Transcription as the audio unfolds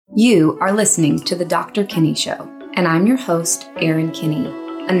You are listening to The Dr. Kinney Show, and I'm your host, Erin Kinney,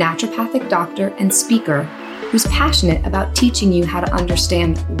 a naturopathic doctor and speaker who's passionate about teaching you how to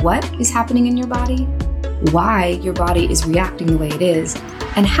understand what is happening in your body, why your body is reacting the way it is,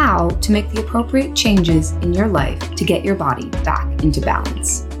 and how to make the appropriate changes in your life to get your body back into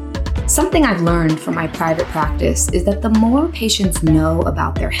balance. Something I've learned from my private practice is that the more patients know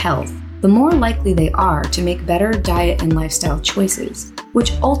about their health, the more likely they are to make better diet and lifestyle choices,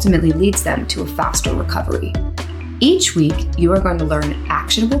 which ultimately leads them to a faster recovery. Each week, you are going to learn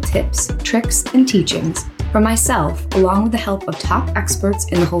actionable tips, tricks, and teachings from myself, along with the help of top experts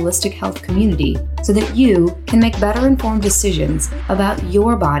in the holistic health community, so that you can make better informed decisions about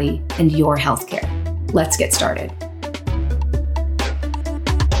your body and your healthcare. Let's get started.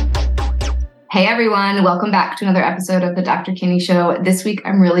 Hey everyone, welcome back to another episode of the Dr. Kinney Show. This week,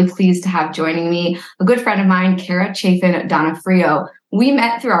 I'm really pleased to have joining me a good friend of mine, Chaffin, Donofio. We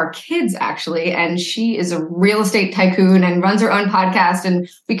met through our kids, actually, and she is a real estate tycoon and runs her own podcast, and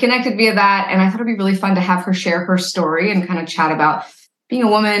we connected via that, and I thought it'd be really fun to have her share her story and kind of chat about being a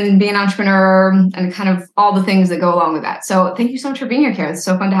woman, being an entrepreneur, and kind of all the things that go along with that. So thank you so much for being here, Kara. It's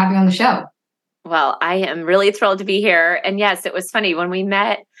so fun to have you on the show. Well, I am really thrilled to be here. And yes, it was funny when we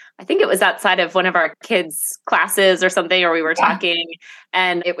met. I think it was outside of one of our kids' classes or something, or we were talking,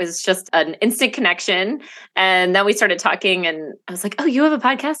 and it was just an instant connection. And then we started talking, and I was like, "Oh, you have a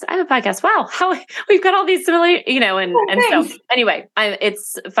podcast? I have a podcast. Wow, how we've got all these similar, so anyway,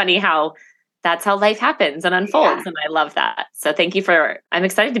 it's funny how that's how life happens and unfolds, and I love that. So thank you I'm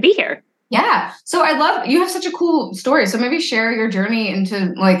excited to be here. Yeah. So you have such a cool story. So maybe share your journey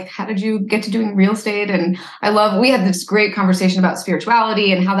into how did you get to doing real estate? And we had this great conversation about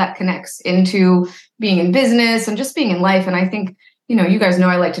spirituality and how that connects into being in business and just being in life. And I think, you guys know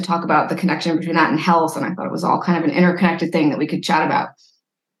I like to talk about the connection between that and health. And I thought it was all kind of an interconnected thing that we could chat about.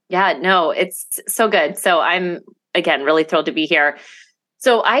 Yeah, no, it's so good. So I'm, again, really thrilled to be here.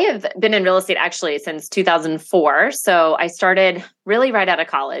 So I have been in real estate actually since 2004. So I started really right out of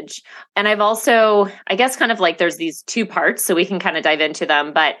college. And I've also, I guess there's these two parts, so we can kind of dive into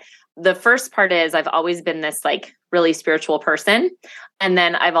them. But the first part is I've always been this really spiritual person. And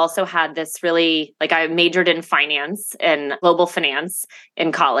then I've also had this really, I majored in finance and global finance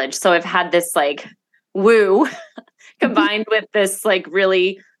in college. So I've had this woo combined with this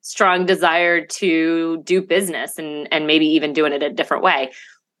really strong desire to do business and maybe even doing it a different way.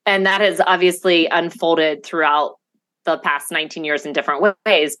 And that has obviously unfolded throughout the past 19 years in different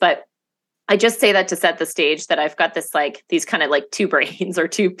ways. But I just say that to set the stage that I've got this these kind of two brains or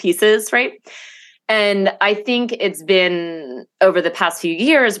two pieces, right? And I think it's been over the past few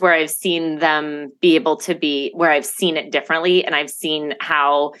years where I've seen them be able to be where I've seen it differently. And I've seen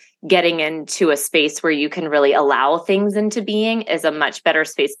how getting into a space where you can really allow things into being is a much better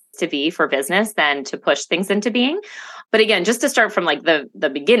space to be for business than to push things into being. But again, just to start from the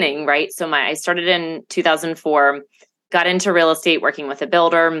beginning, right? So I started in 2004, got into real estate working with a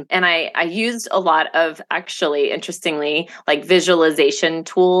builder. And I used a lot of, actually, interestingly, visualization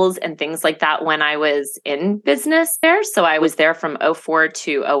tools and things like that when I was in business there. So I was there from 2004 to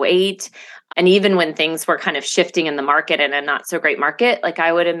 2008. And even when things were kind of shifting in the market and a not so great market,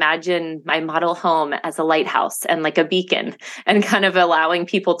 I would imagine my model home as a lighthouse and a beacon and kind of allowing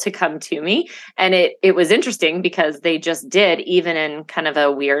people to come to me. And it was interesting because they just did, even in kind of a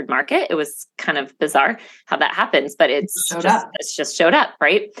weird market. It was kind of bizarre how that happens, but it's just showed up,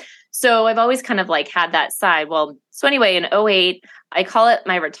 right? So I've always kind of had that side. Well, so anyway, in 2008, I call it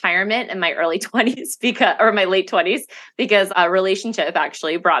my retirement in my early 20s or my late 20s, because a relationship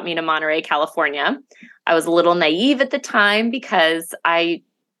actually brought me to Monterey, California. I was a little naive at the time because I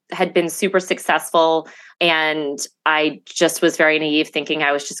had been super successful, and I just was very naive, thinking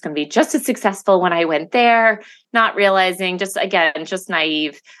I was just going to be just as successful when I went there, not realizing, just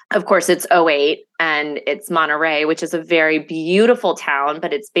naive. Of course, it's 2008 and it's Monterey, which is a very beautiful town,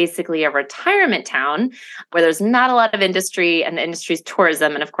 but it's basically a retirement town where there's not a lot of industry, and the industry is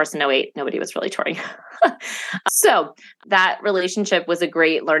tourism. And of course, in 2008, nobody was really touring. So that relationship was a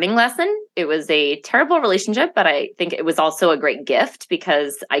great learning lesson. It was a terrible relationship, but I think it was also a great gift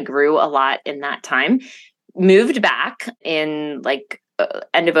because I grew a lot in that time. Moved back in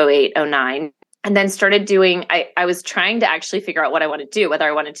end of 2008, 2009, and then started doing, I was trying to actually figure out what I wanted to do, whether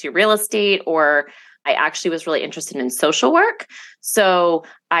I wanted to do real estate or I actually was really interested in social work. So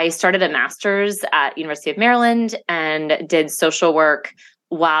I started a master's at University of Maryland and did social work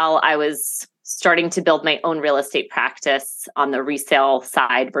while I was starting to build my own real estate practice on the resale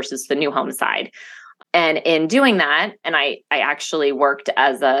side versus the new home side. And in doing that, and I actually worked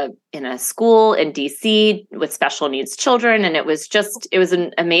in a school in DC with special needs children. And it was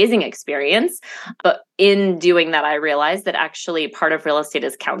an amazing experience. But in doing that, I realized that actually part of real estate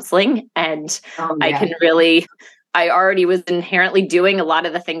is counseling. And I already was inherently doing a lot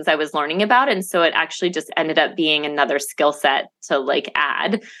of the things I was learning about. And so it actually just ended up being another skill set to like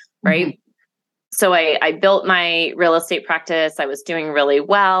add, right? Mm-hmm. So I built my real estate practice. I was doing really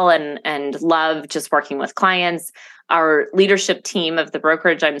well and love just working with clients. Our leadership team of the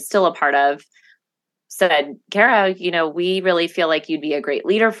brokerage I'm still a part of said, Kara, we really feel like you'd be a great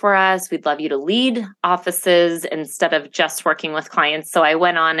leader for us. We'd love you to lead offices instead of just working with clients. So I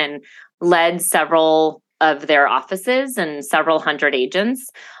went on and led several of their offices and several hundred agents.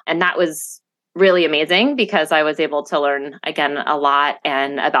 And that was really amazing because I was able to learn, again, a lot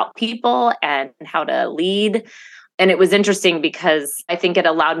and about people and how to lead. And it was interesting because I think it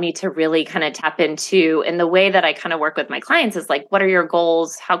allowed me to really kind of tap into, in the way that I kind of work with my clients is like, what are your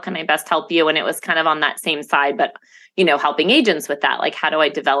goals? How can I best help you? And it was kind of on that same side, but, helping agents with that, like, how do I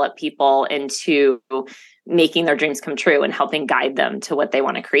develop people into making their dreams come true and helping guide them to what they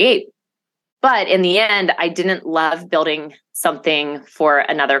want to create? But in the end, I didn't love building something for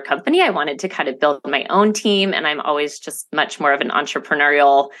another company. I wanted to kind of build my own team. And I'm always just much more of an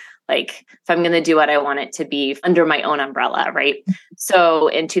entrepreneurial, like, if I'm going to do what I want it to be under my own umbrella, right? So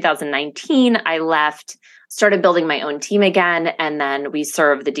in 2019, I left, started building my own team again. And then we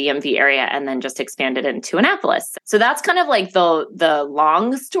served the DMV area and then just expanded into Annapolis. So that's kind of like the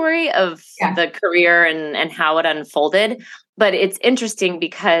long story of the career and how it unfolded. But it's interesting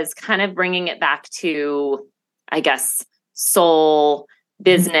because kind of bringing it back to, I guess, soul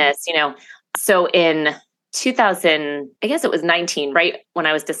business, so in 2000, I guess it was 19, right? When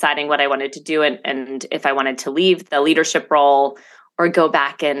I was deciding what I wanted to do and if I wanted to leave the leadership role or go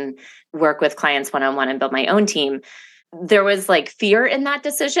back and work with clients one-on-one and build my own team, there was like fear in that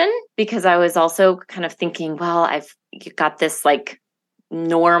decision because I was also kind of thinking, well, I've got this like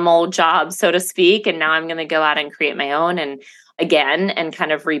normal job, so to speak. And now I'm going to go out and create my own and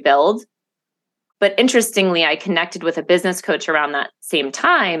kind of rebuild. But interestingly, I connected with a business coach around that same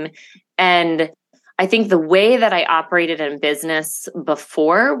time. And I think the way that I operated in business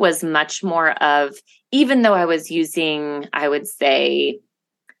before was much more of, even though I was using, I would say,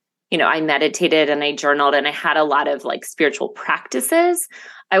 I meditated and I journaled and I had a lot of like spiritual practices,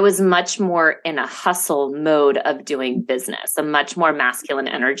 I was much more in a hustle mode of doing business, a much more masculine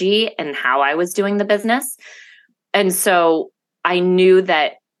energy in how I was doing the business. And so I knew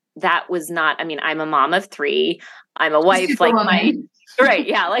that was not, I'm a mom of 3. I'm a wife, right.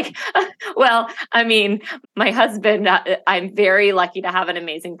 Yeah. Like, well, my husband, I'm very lucky to have an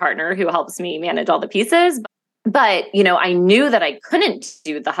amazing partner who helps me manage all the pieces. But, I knew that I couldn't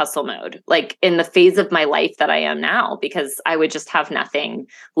do the hustle mode, like in the phase of my life that I am now, because I would just have nothing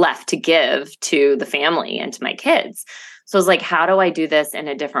left to give to the family and to my kids. So I was like, how do I do this in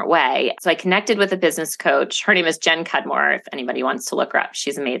a different way? So I connected with a business coach. Her name is Jen Cudmore, if anybody wants to look her up.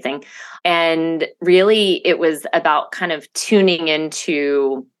 She's amazing. And really, it was about kind of tuning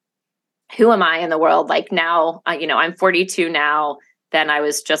into who am I in the world? Like now, I'm 42 now. Then I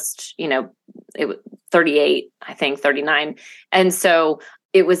was just, 38, I think 39. And so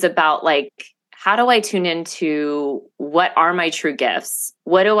it was about like, how do I tune into what are my true gifts?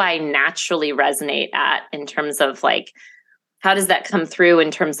 What do I naturally resonate at in terms of like, how does that come through in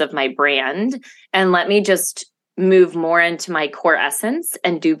terms of my brand? And let me just move more into my core essence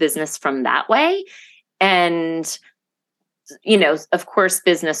and do business from that way. And, of course,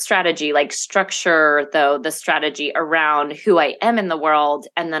 business strategy, like structure, though, the strategy around who I am in the world,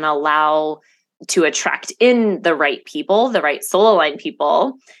 and then allow to attract in the right people, the right soul aligned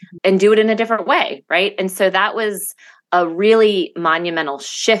people, and do it in a different way. Right. And so that was a really monumental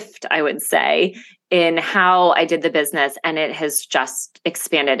shift, I would say, in how I did the business. And it has just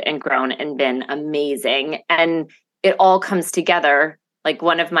expanded and grown and been amazing. And it all comes together. Like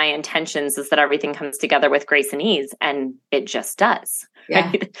one of my intentions is that everything comes together with grace and ease, and it just does.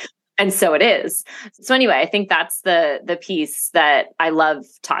 Yeah. Right? And so it is. So anyway, I think that's the piece that I love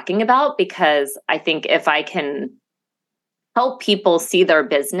talking about, because I think if I can help people see their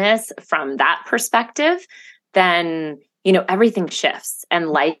business from that perspective, then, everything shifts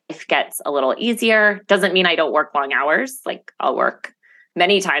and life gets a little easier. Doesn't mean I don't work long hours. Like I'll work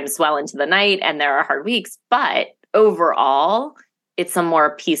many times well into the night and there are hard weeks, but overall, it's a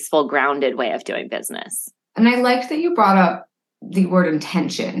more peaceful, grounded way of doing business. And I liked that you brought up the word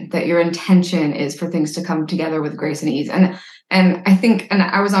intention, that your intention is for things to come together with grace and ease. And I think, and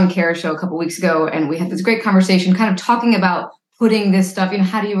I was on Kara's show a couple of weeks ago, and we had this great conversation kind of talking about putting this stuff,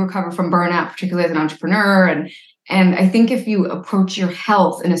 how do you recover from burnout, particularly as an entrepreneur? And I think if you approach your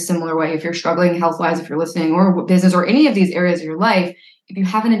health in a similar way, if you're struggling health-wise, if you're listening, or business, or any of these areas of your life, if you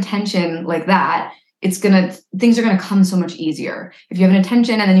have an intention like that, things are gonna come so much easier. If you have an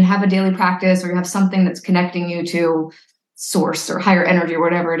intention and then you have a daily practice, or you have something that's connecting you to source or higher energy or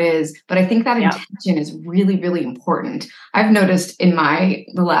whatever it is. But I think that intention is really, really important. I've noticed in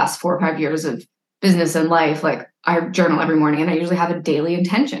the last 4 or 5 years of business and life, like I journal every morning and I usually have a daily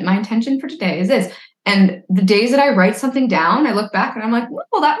intention. My intention for today is this. And the days that I write something down, I look back and I'm like,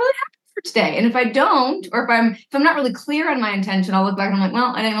 well, that really happened for today. And if I don't, or if I'm not really clear on my intention, I'll look back and I'm like,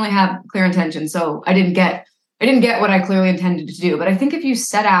 well, I didn't really have clear intention. So I didn't get what I clearly intended to do. But I think if you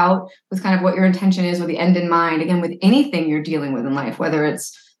set out with kind of what your intention is with the end in mind, again, with anything you're dealing with in life, whether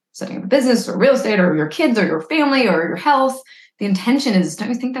it's setting up a business or real estate or your kids or your family or your health, the intention is, don't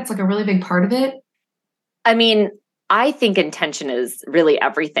you think that's like a really big part of it? I mean, I think intention is really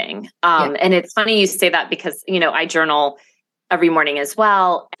everything. And it's funny you say that because, I journal every morning as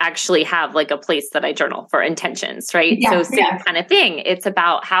well. Actually have like a place that I journal for intentions, right? So same kind of thing. It's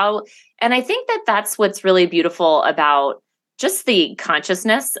about how, and I think that that's what's really beautiful about just the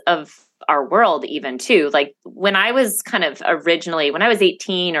consciousness of our world even too. Like when I was kind of originally, when I was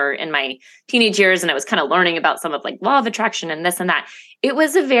 18 or in my teenage years, and I was kind of learning about some of like law of attraction and this and that, it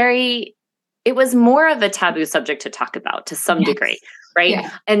was more of a taboo subject to talk about to some degree, right? Yeah.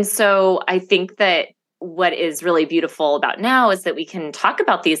 And so I think that what is really beautiful about now is that we can talk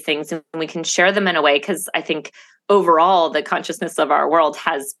about these things and we can share them in a way, because I think overall the consciousness of our world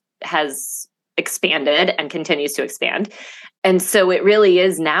has expanded and continues to expand. And so it really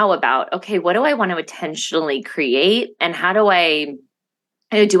is now about, okay, what do I want to intentionally create? And how do I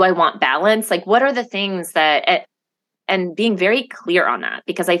want balance? Like, what are the things and being very clear on that,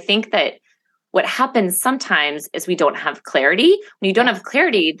 because I think that what happens sometimes is we don't have clarity. When you don't have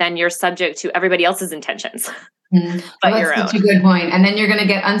clarity, then you're subject to everybody else's intentions. But that's such a good point. And then you're going to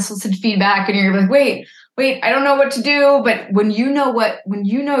get unsolicited feedback and you're like, wait, I don't know what to do. But when you know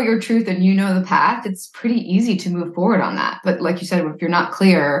your truth and you know the path, it's pretty easy to move forward on that. But like you said, if you're not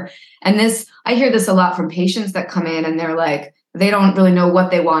clear, and I hear this a lot from patients that come in and they're like, they don't really know what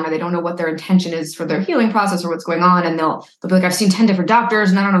they want, or they don't know what their intention is for their healing process or what's going on. And they'll be like, I've seen 10 different doctors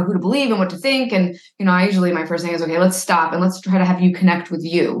and I don't know who to believe and what to think. And, I usually, my first thing is, okay, let's stop and let's try to have you connect with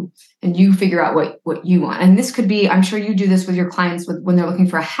you and you figure out what you want. And this could be, I'm sure you do this with your clients when they're looking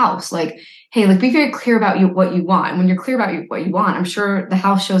for a house, like, hey, like be very clear about what you want. And when you're clear about what you want, I'm sure the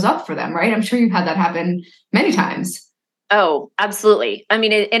house shows up for them, right? I'm sure you've had that happen many times. Oh, absolutely. I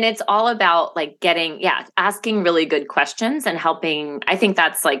mean, and it's all about like asking really good questions and helping. I think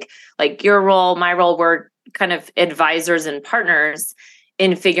that's like your role, my role. We're kind of advisors and partners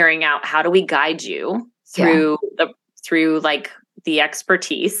in figuring out how do we guide you through like the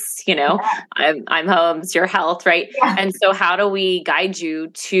expertise, I'm homes, your health, right? Yeah. And so how do we guide you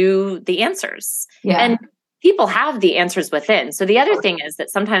to the answers? Yeah. And people have the answers within. So the other thing is that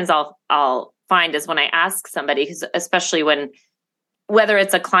sometimes I'll find is when I ask somebody, who's especially whether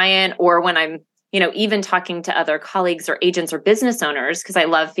it's a client or when I'm, even talking to other colleagues or agents or business owners, because I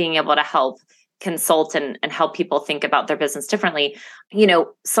love being able to help consult and help people think about their business differently.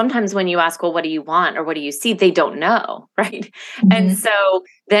 Sometimes when you ask, well, what do you want? Or what do you see? They don't know. Right. Mm-hmm. And so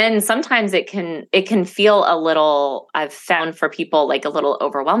then sometimes it can feel a little, I've found for people like a little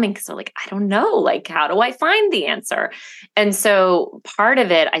overwhelming because they're like, I don't know, like, how do I find the answer? And so part of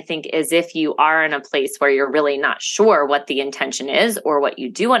it, I think, is if you are in a place where you're really not sure what the intention is or what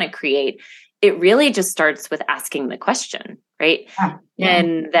you do want to create, it really just starts with asking the question, right? Yeah.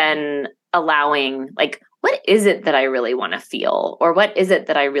 And then allowing, like, what is it that I really want to feel? Or what is it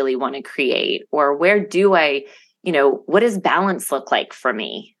that I really want to create? Or where do I, what does balance look like for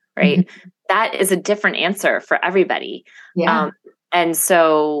me? Right. Mm-hmm. That is a different answer for everybody. Yeah. And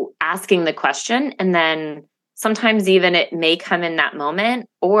so asking the question, and then sometimes even it may come in that moment,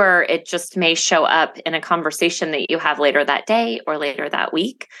 or it just may show up in a conversation that you have later that day or later that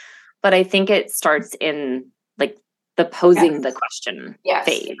week. But I think it starts in like the posing the question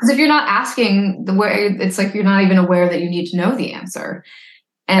phase. Because if you're not asking it's like you're not even aware that you need to know the answer.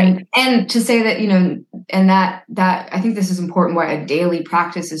 And to say that, and that I think this is important, why a daily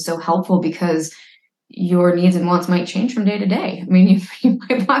practice is so helpful, because your needs and wants might change from day to day. I mean, you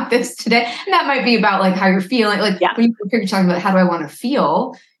might want this today, and that might be about like how you're feeling. Like when you're talking about how do I want to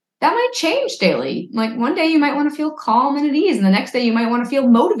feel, that might change daily. Like one day you might want to feel calm and at ease, and the next day you might want to feel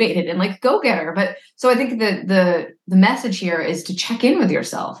motivated and like go-getter. But so I think that the message here is to check in with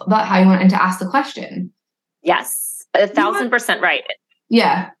yourself about how you want and to ask the question. Yes, 1,000% right.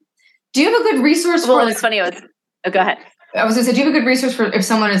 Yeah. Do you have a good resource Well, it's funny. Go ahead. I was gonna say, do you have a good resource for if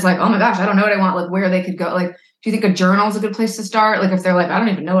someone is like, oh my gosh, I don't know what I want, like where they could go? Like, do you think a journal is a good place to start? Like if they're like, I don't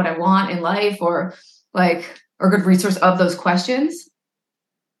even know what I want in life, or a good resource of those questions?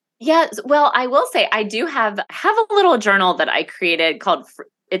 Yeah, well, I will say I do have a little journal that I created called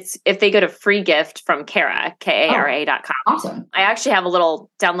it's if they go to free gift from Kara, Kara.com. Awesome. I actually have a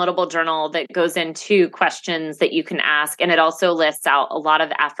little downloadable journal that goes into questions that you can ask. And it also lists out a lot of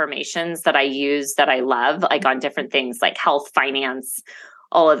affirmations that I use that I love, like on different things like health, finance,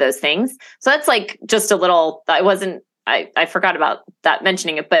 all of those things. So that's like just a little, I forgot about that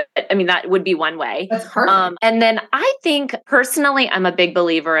mentioning it, but I mean, that would be one way. That's perfect. And then I think personally, I'm a big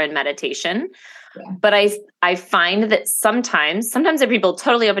believer in meditation. Yeah. But I find that sometimes there are people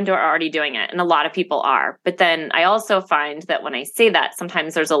totally open to it, are already doing it. And a lot of people are. But then I also find that when I say that,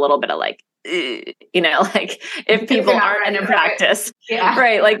 sometimes there's a little bit of like, like if people aren't in a practice,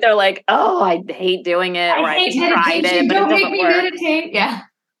 right? Like they're like, oh, I hate doing it. Or I tried it, but it doesn't work. Meditate. Yeah.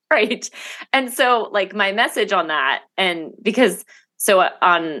 Right. And so like my message on that, and because so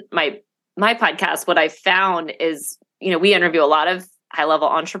on my podcast, what I found is, we interview a lot of high-level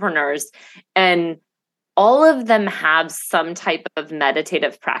entrepreneurs, and all of them have some type of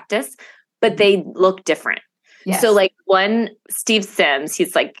meditative practice, but they look different. Yes. So like Steve Sims,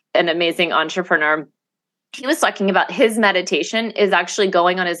 he's like an amazing entrepreneur. He was talking about his meditation is actually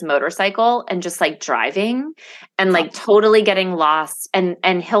going on his motorcycle and just like driving and like totally getting lost.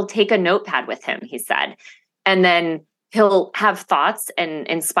 And he'll take a notepad with him, he said. And then he'll have thoughts and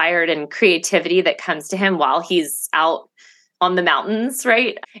inspired and creativity that comes to him while he's out on the mountains,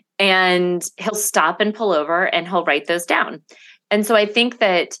 right? And he'll stop and pull over and he'll write those down. And so I think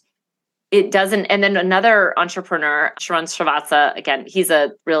that it doesn't, and then another entrepreneur, Sharon Srivatsa, again, he's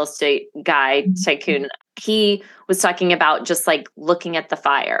a real estate guy, tycoon. He was talking about just like looking at the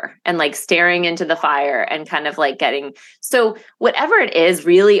fire and like staring into the fire and kind of like so whatever it is,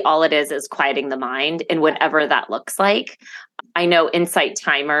 really all it is quieting the mind and whatever that looks like. I know Insight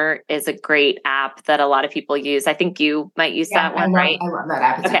Timer is a great app that a lot of people use. I think you might use that one, right? I love that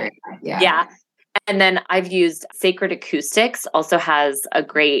app. It's a great app. Yeah. And then I've used Sacred Acoustics, also has a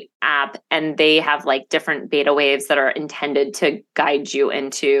great app, and they have like different beta waves that are intended to guide you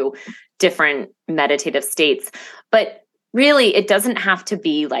into different meditative states. But really, it doesn't have to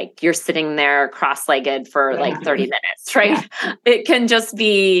be like you're sitting there cross-legged for like 30 minutes, right? Yeah. It can just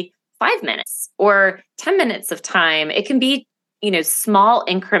be 5 minutes or 10 minutes of time. It can be, small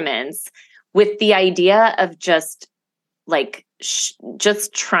increments with the idea of just like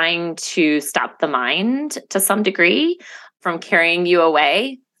just trying to stop the mind to some degree from carrying you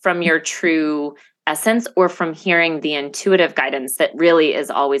away from your true essence or from hearing the intuitive guidance that really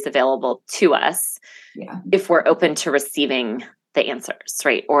is always available to us if we're open to receiving the answers,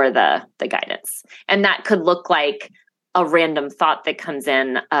 right? Or the guidance. And that could look like a random thought that comes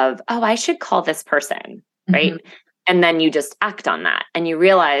in of, oh, I should call this person, right? Mm-hmm. And then you just act on that and you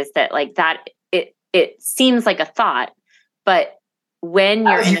realize that like that, it seems like a thought, but when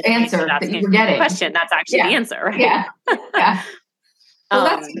you're in an answer that you're getting, question, that's actually the answer, right? Yeah. Well,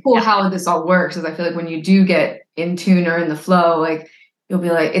 that's cool how this all works. Is I feel like when you do get in tune or in the flow, like you'll be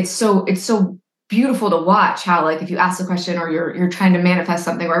like, it's so beautiful to watch how like if you ask a question or you're trying to manifest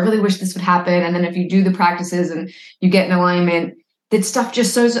something, or I really wish this would happen, and then if you do the practices and you get in alignment, that stuff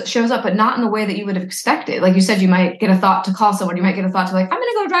just shows up, but not in the way that you would have expected. Like you said, you might get a thought to call someone, you might get a thought to like, I'm going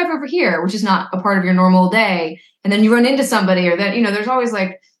to go drive over here, which is not a part of your normal day. And then you run into somebody, or that, there's always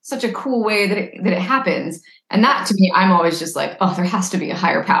like such a cool way that it happens. And that to me, I'm always just like, oh, there has to be a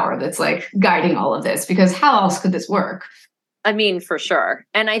higher power that's like guiding all of this, because how else could this work? I mean, for sure.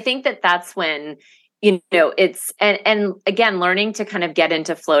 And I think that that's when, it's, and again, learning to kind of get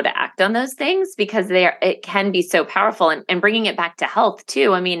into flow to act on those things, because it can be so powerful, and bringing it back to health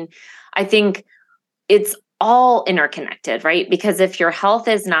too. I mean, I think it's all interconnected, right? Because if your health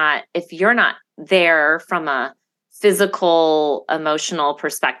if you're not there from a physical, emotional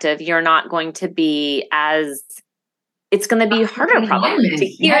perspective, you're not going to be it's going to be harder probably to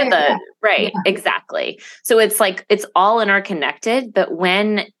hear right. Yeah. Exactly. So it's like, it's all interconnected, but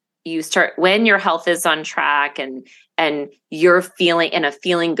when your health is on track and you're feeling in a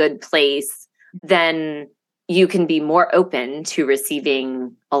feeling good place, then you can be more open to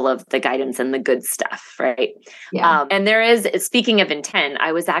receiving all of the guidance and the good stuff. Right. Yeah. And speaking of intent,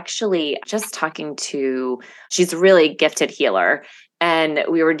 I was actually just talking she's a really gifted healer. And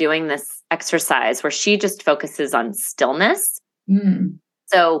we were doing this exercise where she just focuses on stillness. Mm.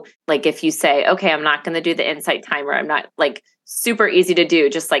 So like if you say, okay, I'm not going to do the Insight Timer, I'm not like super easy to do,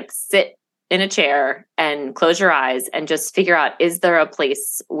 just like sit in a chair and close your eyes and just figure out, is there a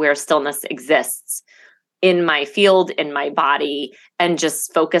place where stillness exists in my field, in my body, and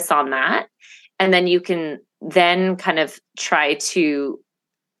just focus on that. And then you can then kind of try to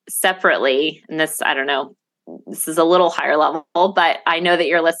separately, and this, I don't know, this is a little higher level, but I know that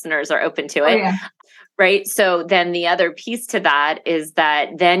your listeners are open to it. Yeah. Right. So then the other piece to that is that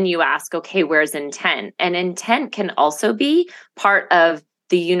then you ask, okay, where's intent? And intent can also be part of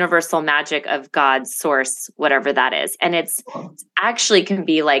the universal magic of God's source, whatever that is. And it's actually can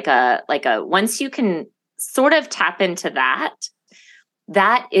be like a, once you can sort of tap into that,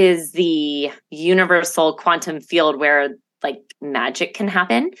 that is the universal quantum field where like magic can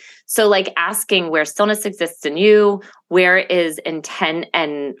happen. So like asking where stillness exists in you, where is intent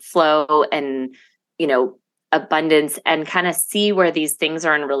and flow and, abundance, and kind of see where these things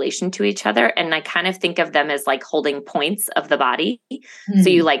are in relation to each other. And I kind of think of them as like holding points of the body. So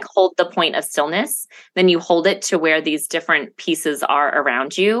you like hold the point of stillness, then you hold it to where these different pieces are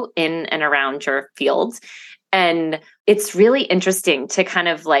around you in and around your field. And it's really interesting to kind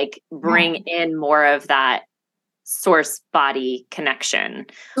of like bring in more of that source body connection.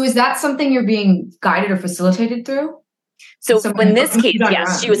 So is that something you're being guided or facilitated through? So in this case,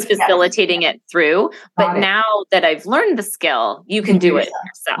 yes, she was facilitating it through. But now that I've learned the skill, you can do it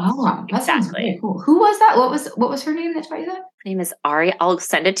yourself. Oh, that sounds really cool. Who was that? What was her name? That's what you said? Her name is Aria. I'll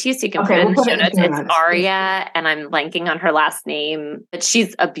send it to you so you can put it in the show notes. It's Aria, and I'm blanking on her last name. But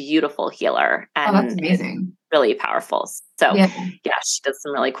she's a beautiful healer. And that's amazing. Really powerful. So yeah, she does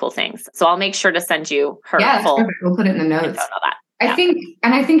some really cool things. So I'll make sure to send you her full. Perfect. We'll put it in the notes. I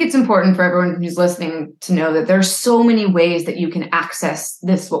think it's important for everyone who's listening to know that there's so many ways that you can access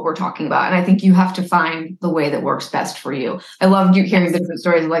this, what we're talking about. And I think you have to find the way that works best for you. I loved you hearing the different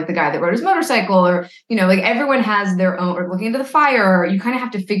stories of like the guy that rode his motorcycle, or, like everyone has their own, or looking into the fire. You kind of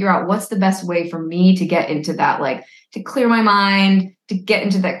have to figure out what's the best way for me to get into that, like to clear my mind, to get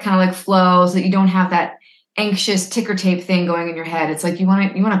into that kind of like flow so that you don't have that anxious ticker tape thing going in your head. It's like you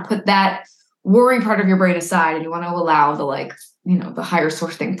want to put that worry part of your brain aside, and you want to allow the the higher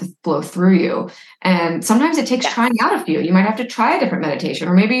source thing to flow through you. And sometimes it takes trying out a few. You might have to try a different meditation,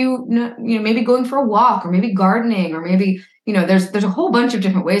 or maybe maybe going for a walk, or maybe gardening, or maybe there's a whole bunch of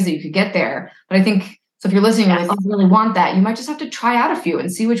different ways that you could get there. But I think so if you're listening, like, if you really want that, you might just have to try out a few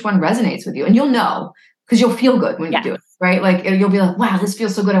and see which one resonates with you, and you'll know because you'll feel good when you do it, right? Like you'll be like, wow, this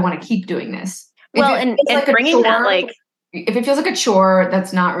feels so good. I want to keep doing this. Well, and bringing that if it feels like a chore,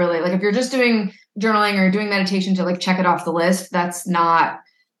 that's not really like, if you're just doing journaling or doing meditation to like check it off the list, that's not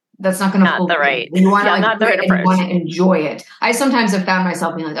going to not the right. You want to not the right approach. You want to enjoy it. I sometimes have found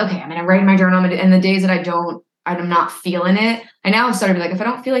myself being like, okay, I'm going to write in my journal, and the days that I'm not feeling it, I now have started to be like, if I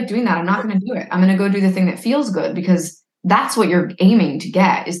don't feel like doing that, I'm not going to do it. I'm going to go do the thing that feels good, because that's what you're aiming to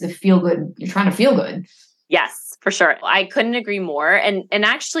get, is the feel good. You're trying to feel good. Yes, for sure. I couldn't agree more. And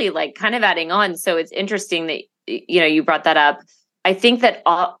actually, like, kind of adding on, so it's interesting that you brought that up. I think that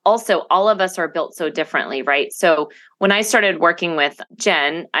also all of us are built so differently, right? So when I started working with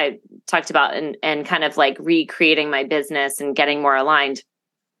Jen, I talked about and kind of like recreating my business and getting more aligned.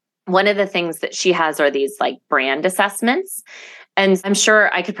 One of the things that she has are these like brand assessments. And I'm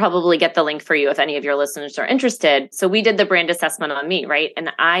sure I could probably get the link for you if any of your listeners are interested. So we did the brand assessment on me, right?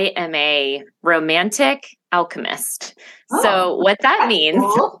 And I am a romantic alchemist. So what that means,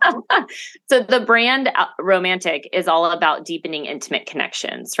 so the brand romantic is all about deepening intimate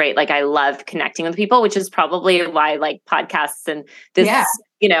connections, right? Like I love connecting with people, which is probably why like podcasts and this,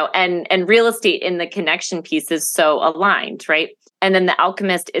 and real estate in the connection piece is so aligned, right? And then the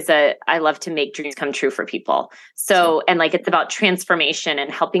alchemist is I love to make dreams come true for people. So, and like, it's about transformation and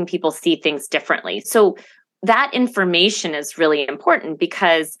helping people see things differently. So that information is really important,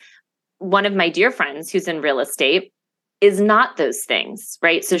 because one of my dear friends who's in real estate is not those things,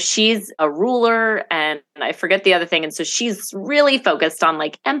 right? So she's a ruler, and I forget the other thing. And so she's really focused on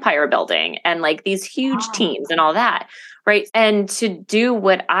like empire building and like these huge teams and all that, right? And to do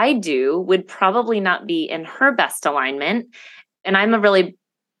what I do would probably not be in her best alignment. And I'm a really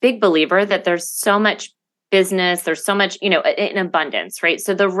big believer that there's so much business, there's so much, in abundance, right?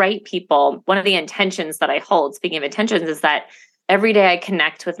 So the right people, one of the intentions that I hold, speaking of intentions, is that every day I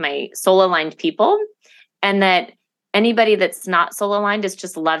connect with my soul aligned people, and that anybody that's not soul aligned is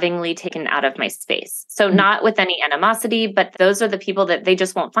just lovingly taken out of my space. So not with any animosity, but those are the people that they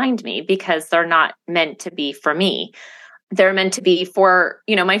just won't find me, because they're not meant to be for me. They're meant to be for,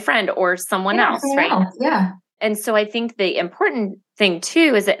 my friend or someone else, right? Yeah. And so I think the important thing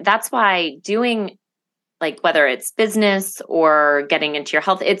too is that's why doing, like, whether it's business or getting into your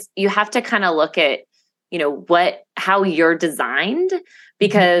health, you have to kind of look at, how you're designed,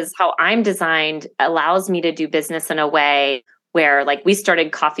 because how I'm designed allows me to do business in a way where like we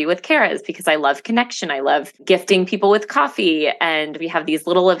started Coffee with Kara's because I love connection. I love gifting people with coffee. And we have these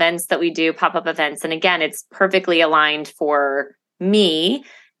little events that we do, pop-up events. And again, it's perfectly aligned for me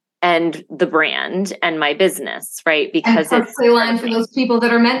and the brand and my business, right? Because and perfectly aligned for those people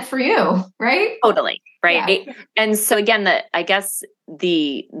that are meant for you, right? Totally. Right. Yeah. And so again, I guess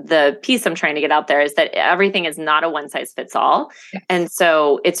the piece I'm trying to get out there is that everything is not a one size fits all. Yes. And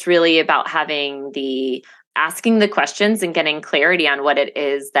so it's really about asking the questions and getting clarity on what it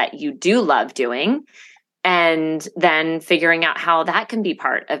is that you do love doing. And then figuring out how that can be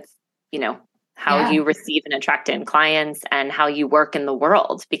part of, how you receive and attract in clients and how you work in the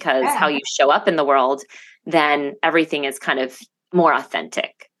world, because how you show up in the world, then everything is kind of more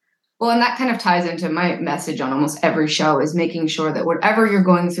authentic. Well, and that kind of ties into my message on almost every show, is making sure that whatever you're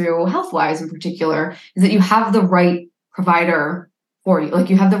going through, health-wise in particular, is that you have the right provider for you. Like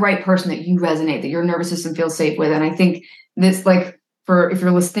you have the right person that you resonate, that your nervous system feels safe with. And I think this, like, if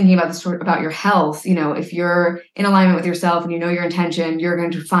you're thinking about this about your health, if you're in alignment with yourself and you know your intention, you're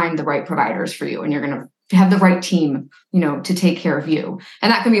going to find the right providers for you, and you're going to have the right team, to take care of you.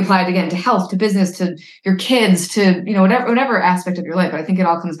 And that can be applied again to health, to business, to your kids, to, whatever aspect of your life. But I think it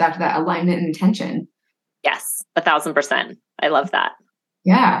all comes back to that alignment and intention. Yes, 1,000%. I love that.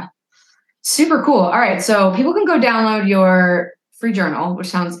 Yeah. Super cool. All right. So people can go download your free journal, which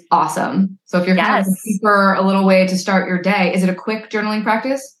sounds awesome. So if you're kind of looking for a little way to start your day, is it a quick journaling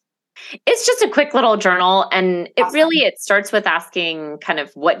practice? It's just a quick little journal. And it starts with asking kind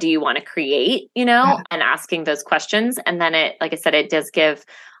of, what do you want to create, and asking those questions. And then like I said, it does give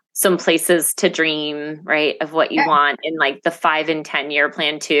some places to dream, right, of what you want in like the 5 and 10 year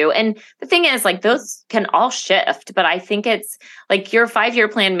plan too. And the thing is, like, those can all shift, but I think it's like your 5-year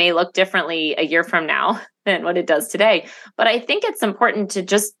plan may look differently a year from now than what it does today. But I think it's important to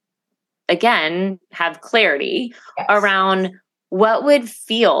just, again, have clarity around what would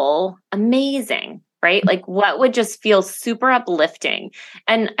feel amazing, right? Like what would just feel super uplifting.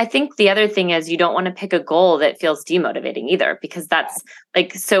 And I think the other thing is, you don't want to pick a goal that feels demotivating either, because that's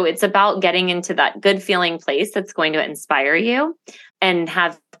like, so it's about getting into that good feeling place that's going to inspire you and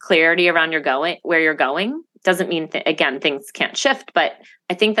have clarity around where you're going. Doesn't mean, again, things can't shift, but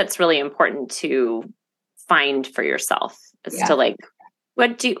I think that's really important to find for yourself as to like,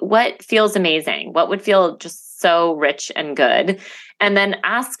 what feels amazing? What would feel just so rich and good? And then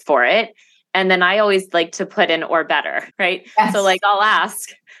ask for it. And then I always like to put in or better, right? Yes. So like I'll ask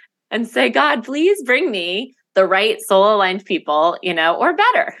and say, God, please bring me the right soul aligned people, or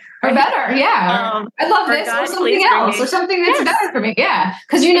better. Right? Or better. Yeah. I love this God, or something else or something that's better for me. Yeah.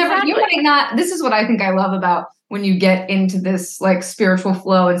 Because you might not, this is what I think I love about when you get into this like spiritual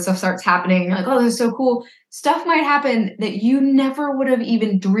flow and stuff starts happening. You're like, oh, this is so cool. Stuff might happen that you never would have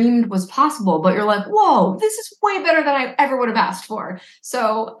even dreamed was possible, but you're like, whoa, this is way better than I ever would have asked for.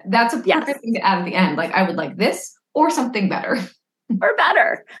 So that's a perfect thing to add at the end. Like, I would like this or something better. Or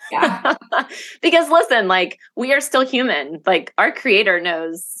better. Yeah. Because listen, like, we are still human. Like, our creator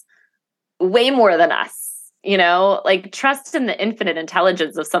knows way more than us, like, trust in the infinite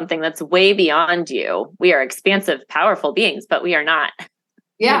intelligence of something that's way beyond you. We are expansive, powerful beings, but we are not.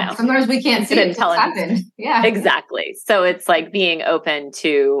 Yeah. Sometimes we can't see it happen. Yeah. Exactly. So it's like being open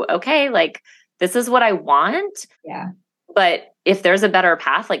to, okay, like, this is what I want. Yeah. But if there's a better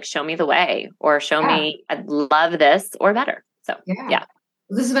path, like, show me the way, or show me, I'd love this or better. So, yeah.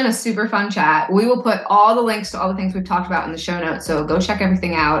 This has been a super fun chat. We will put all the links to all the things we've talked about in the show notes. So go check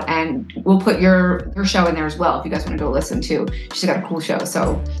everything out, and we'll put your show in there as well if you guys want to go listen to. She's got a cool show.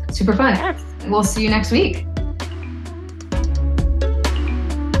 So super fun. Yes. We'll see you next week.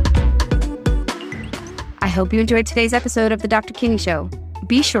 I hope you enjoyed today's episode of The Dr. Kinney Show.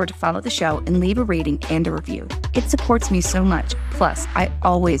 Be sure to follow the show and leave a rating and a review. It supports me so much. Plus, I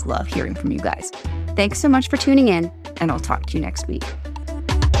always love hearing from you guys. Thanks so much for tuning in, and I'll talk to you next week.